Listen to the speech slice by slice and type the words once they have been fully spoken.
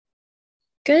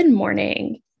Good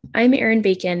morning. I'm Erin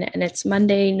Bacon, and it's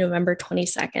Monday, November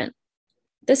 22nd.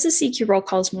 This is CQ Roll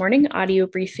Call's morning audio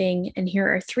briefing, and here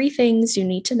are three things you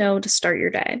need to know to start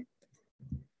your day.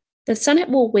 The Senate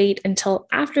will wait until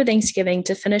after Thanksgiving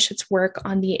to finish its work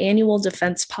on the annual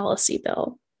defense policy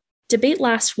bill. Debate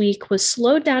last week was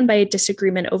slowed down by a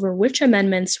disagreement over which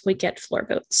amendments would get floor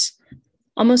votes.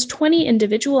 Almost 20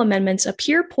 individual amendments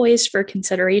appear poised for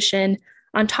consideration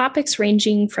on topics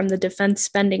ranging from the defense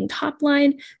spending top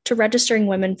line to registering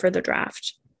women for the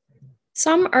draft.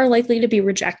 Some are likely to be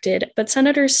rejected, but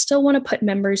senators still want to put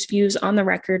members' views on the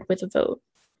record with a vote.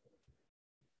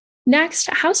 Next,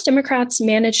 House Democrats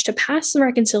managed to pass the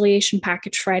reconciliation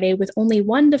package Friday with only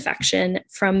one defection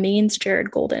from Maine's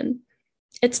Jared Golden.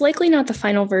 It's likely not the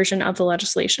final version of the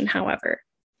legislation, however.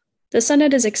 The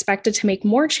Senate is expected to make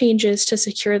more changes to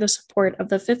secure the support of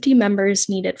the 50 members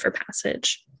needed for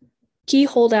passage. Key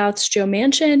holdouts Joe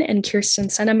Manchin and Kyrsten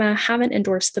Sinema haven't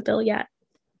endorsed the bill yet.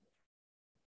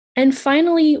 And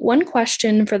finally, one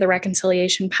question for the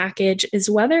reconciliation package is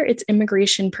whether its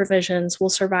immigration provisions will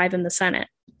survive in the Senate.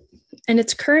 In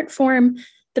its current form,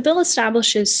 the bill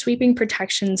establishes sweeping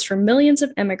protections for millions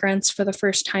of immigrants for the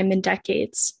first time in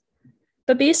decades.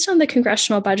 But based on the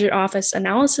Congressional Budget Office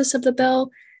analysis of the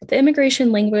bill, the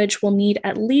immigration language will need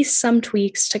at least some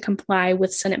tweaks to comply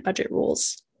with Senate budget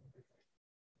rules.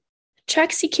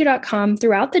 Check CQ.com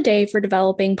throughout the day for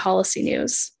developing policy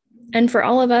news. And for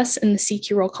all of us in the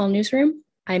CQ Roll Call newsroom,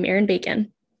 I'm Erin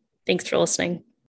Bacon. Thanks for listening.